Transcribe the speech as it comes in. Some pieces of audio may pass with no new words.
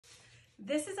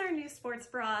This is our new sports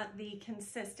bra, the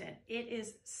Consistent. It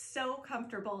is so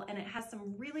comfortable and it has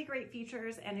some really great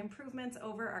features and improvements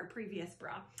over our previous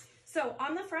bra. So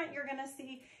on the front, you're gonna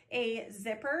see a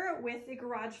zipper with the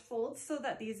garage folds so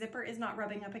that the zipper is not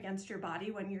rubbing up against your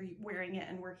body when you're wearing it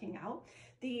and working out.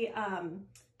 The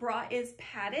bra is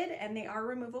padded and they are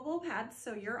removable pads,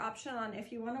 so your option on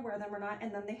if you wanna wear them or not,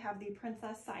 and then they have the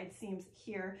princess side seams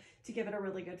here to give it a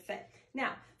really good fit.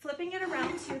 Now, flipping it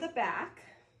around to the back,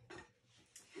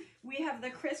 we have the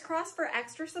crisscross for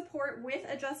extra support with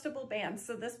adjustable bands.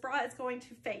 So this bra is going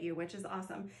to fit you, which is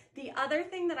awesome. The other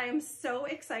thing that I am so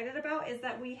excited about is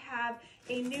that we have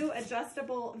a new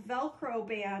adjustable Velcro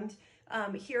band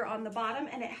here on the bottom,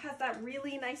 and it has that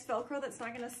really nice Velcro that's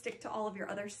not gonna stick to all of your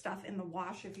other stuff in the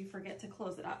wash if you forget to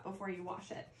close it up before you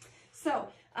wash it. So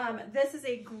this is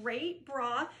a great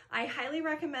bra. I highly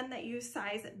recommend that you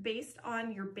size based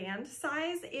on your band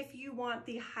size if you want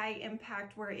the high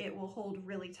impact where it will hold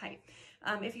really tight.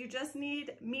 If you just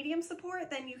need medium support,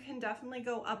 then you can definitely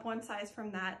go up one size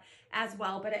from that as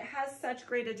well. But it has such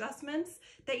great adjustments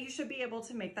that you should be able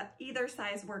to make that either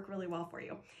size work really well for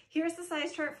you. Here's the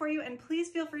size chart for you, and please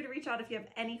feel free to reach out if you have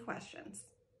any questions.